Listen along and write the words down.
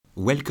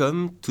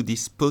Welcome to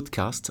this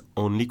podcast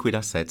on liquid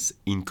assets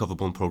in cover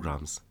bond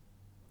programs.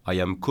 I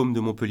am Cosme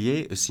de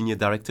Montpellier, a senior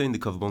director in the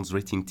cover bonds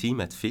rating team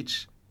at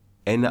Fitch,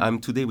 and I'm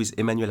today with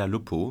Emanuela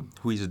Loppo,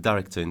 who is a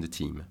director in the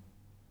team.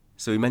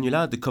 So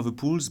Emanuela, the cover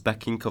pools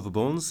backing cover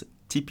bonds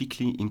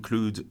typically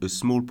include a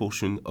small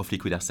portion of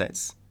liquid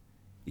assets.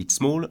 It's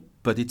small,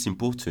 but it's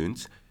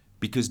important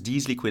because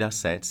these liquid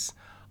assets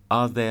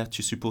are there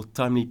to support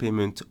timely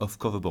payment of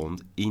cover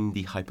bond in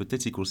the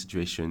hypothetical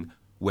situation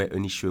where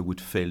an issuer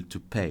would fail to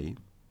pay.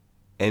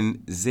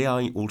 And they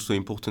are also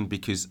important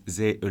because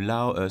they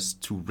allow us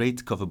to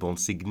rate cover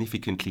bonds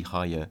significantly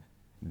higher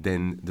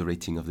than the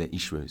rating of their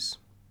issuers.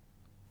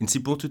 It's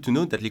important to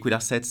note that liquid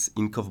assets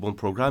in cover bond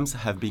programs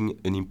have been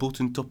an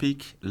important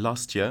topic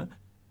last year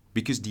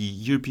because the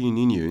European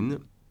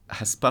Union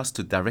has passed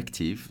a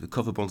directive, the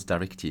Cover Bonds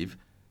Directive,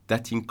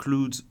 that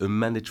includes a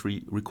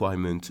mandatory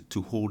requirement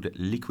to hold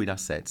liquid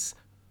assets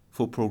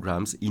for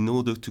programs in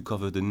order to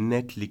cover the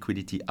net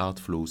liquidity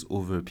outflows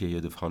over a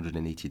period of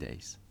 180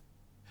 days.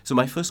 So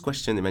my first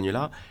question,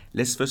 Emanuela,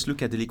 let's first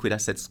look at the liquid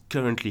assets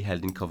currently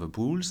held in cover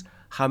pools.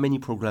 How many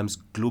programs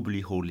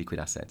globally hold liquid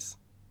assets?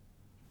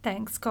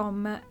 Thanks,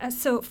 Com.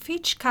 So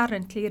Fitch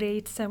currently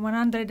rates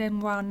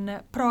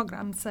 101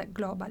 programs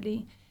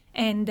globally.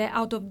 And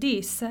out of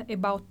this,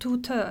 about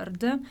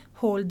 2/3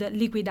 hold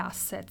liquid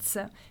assets,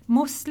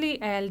 mostly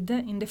held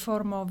in the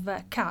form of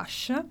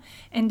cash,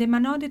 and the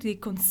minority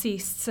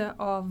consists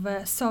of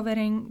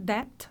sovereign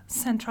debt,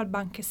 central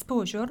bank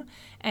exposure,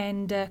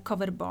 and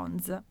cover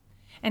bonds.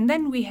 And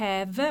then we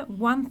have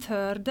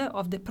 1/3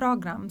 of the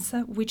programs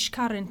which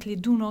currently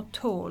do not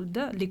hold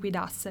liquid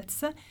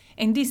assets,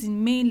 and this is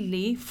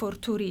mainly for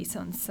two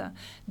reasons.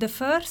 The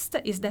first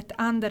is that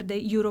under the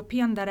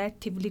European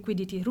Directive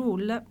Liquidity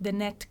rule, the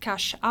net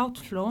cash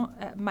outflow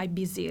might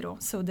be zero,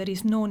 so there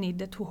is no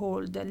need to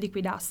hold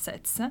liquid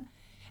assets.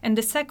 And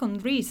the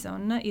second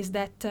reason is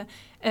that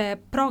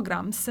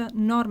programs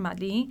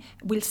normally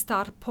will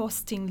start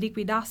posting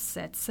liquid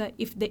assets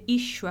if the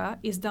issuer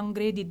is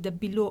downgraded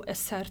below a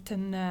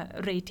certain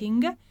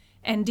rating,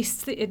 and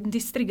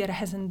this trigger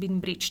hasn't been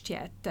breached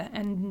yet,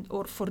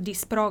 or for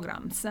these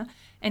programs.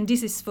 And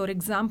this is, for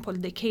example,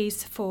 the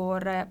case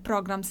for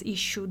programs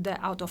issued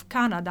out of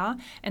Canada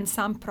and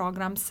some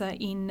programs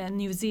in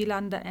New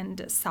Zealand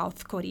and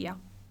South Korea.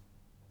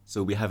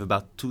 So we have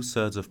about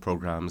 2/3 of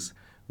programs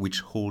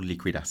which hold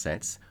liquid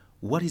assets.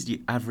 What is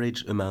the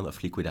average amount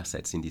of liquid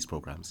assets in these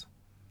programs?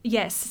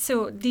 Yes,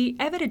 so the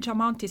average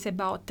amount is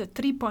about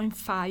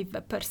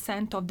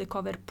 3.5% of the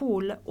cover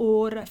pool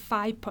or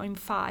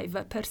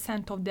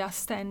 5.5% of the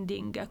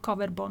outstanding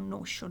cover bond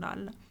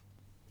notional.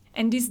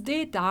 And this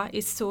data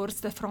is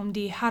sourced from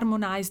the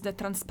harmonized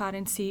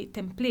transparency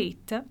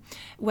template,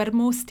 where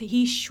most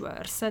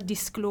issuers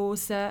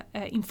disclose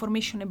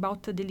information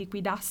about the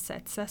liquid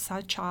assets,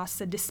 such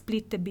as the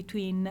split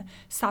between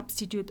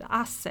substitute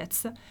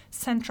assets,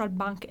 central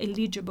bank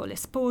eligible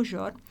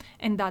exposure,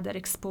 and other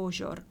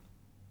exposure.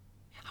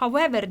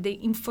 However, the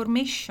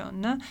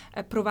information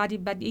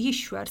provided by the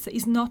issuers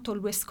is not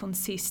always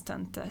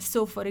consistent.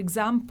 So, for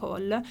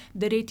example,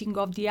 the rating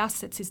of the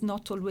assets is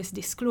not always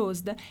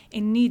disclosed,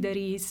 and neither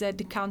is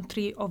the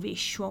country of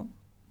issue.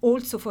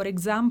 Also, for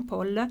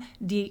example,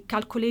 the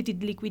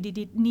calculated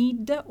liquidity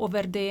need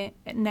over the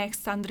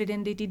next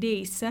 180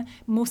 days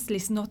mostly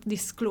is not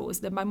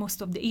disclosed by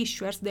most of the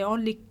issuers. The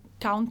only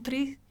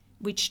country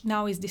which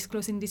now is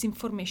disclosing this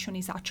information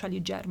is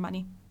actually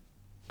Germany.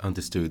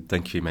 Understood.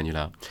 Thank you,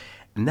 Emanuela.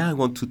 Now I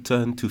want to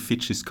turn to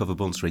Fitch's cover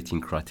bonds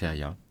rating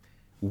criteria.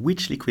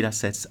 Which liquid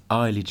assets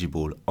are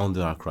eligible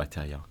under our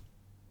criteria?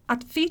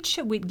 At Fitch,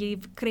 we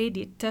give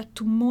credit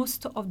to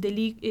most of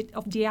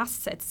the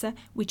assets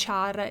which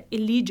are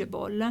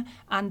eligible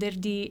under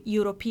the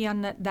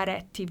European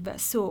Directive,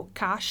 so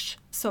cash,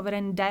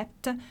 sovereign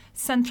debt,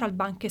 central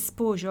bank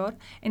exposure,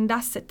 and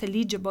asset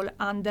eligible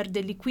under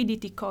the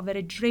liquidity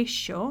coverage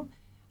ratio.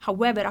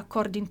 However,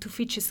 according to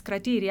Fitch's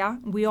criteria,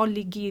 we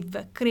only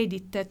give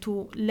credit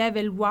to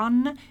level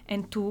 1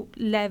 and to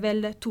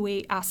level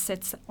 2A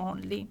assets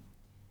only.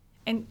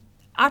 And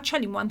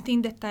actually, one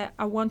thing that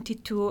I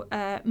wanted to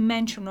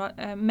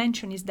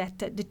mention is that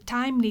the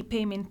timely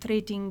payment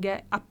rating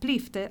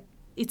uplift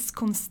is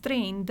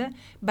constrained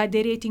by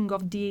the rating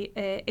of the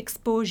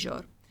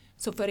exposure.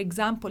 So, for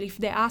example, if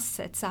the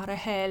assets are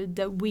held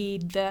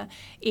with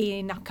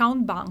an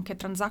account bank, a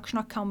transaction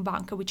account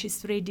bank, which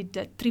is rated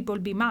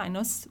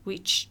BBB-,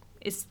 which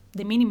is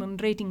the minimum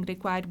rating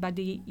required by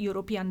the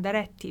European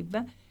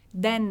Directive,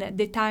 then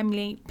the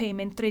timely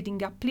payment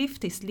rating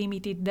uplift is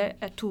limited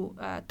to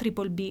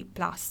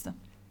BBB+.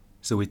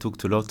 So we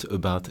talked a lot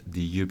about the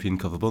European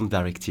Cover Bond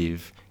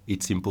Directive.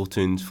 It's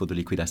important for the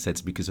liquid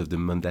assets because of the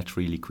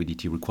mandatory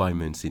liquidity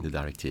requirements in the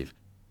directive.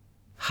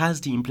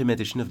 Has the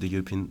implementation of the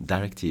European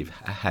Directive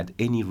had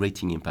any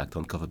rating impact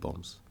on cover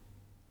bonds?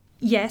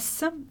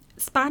 Yes,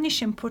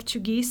 Spanish and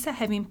Portuguese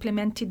have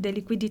implemented the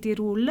liquidity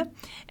rule,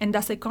 and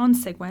as a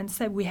consequence,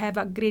 we have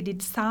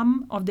upgraded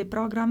some of the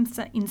programs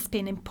in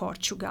Spain and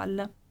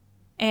Portugal.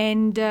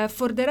 And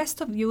for the rest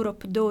of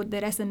Europe, though,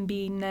 there hasn't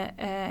been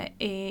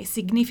a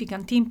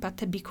significant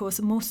impact because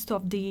most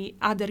of the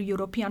other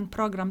European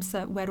programs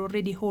were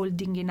already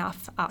holding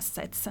enough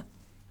assets.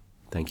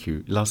 Thank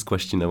you. Last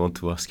question I want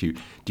to ask you.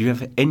 Do you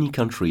have any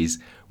countries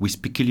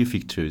with peculiar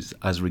features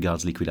as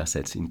regards liquid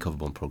assets in cover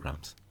bond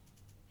programs?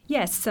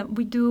 Yes,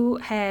 we do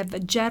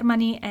have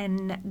Germany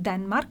and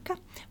Denmark,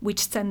 which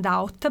stand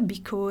out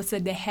because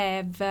they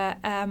have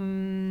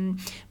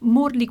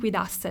more liquid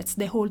assets.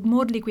 They hold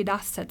more liquid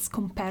assets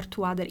compared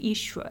to other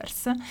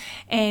issuers.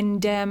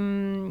 And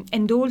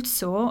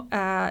also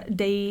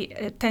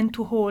they tend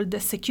to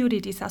hold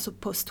securities as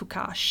opposed to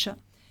cash.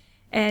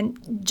 And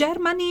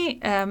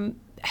Germany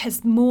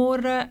has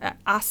more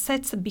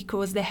assets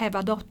because they have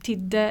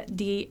adopted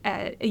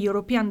the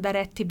European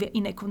directive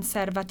in a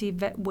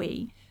conservative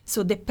way.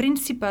 So the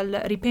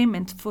principal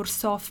repayment for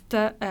soft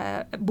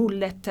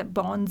bullet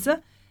bonds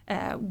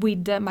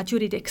with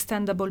maturity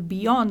extendable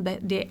beyond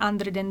the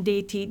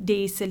 180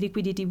 days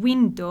liquidity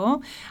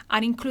window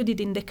are included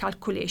in the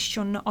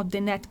calculation of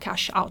the net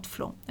cash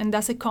outflow. And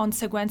as a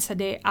consequence,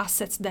 the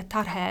assets that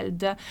are held,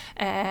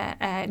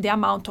 the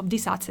amount of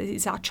these assets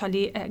is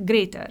actually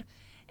greater.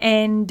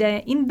 And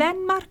in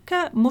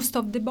Denmark, most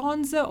of the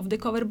bonds, of the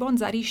cover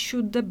bonds, are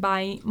issued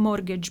by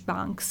mortgage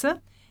banks.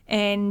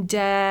 And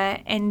the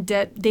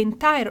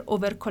entire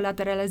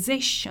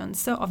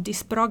over-collateralizations of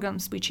these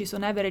programs, which is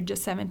on average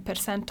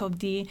 7% of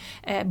the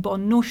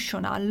bond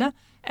notional,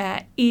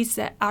 is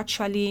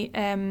actually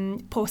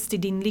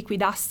posted in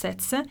liquid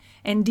assets.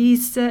 And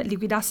these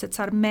liquid assets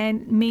are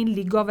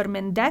mainly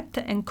government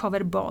debt and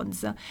cover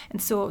bonds. And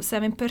so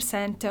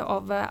 7%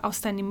 of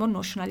outstanding bond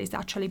notional is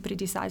actually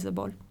pretty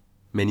sizable.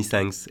 Many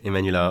thanks,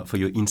 Emanuela, for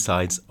your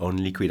insights on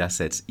liquid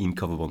assets in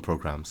cover bond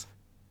programs.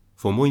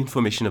 For more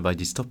information about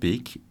this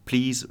topic,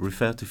 please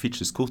refer to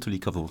Fitch's quarterly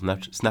cover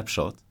bond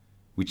snapshot,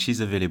 which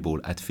is available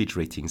at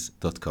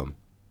fitchratings.com.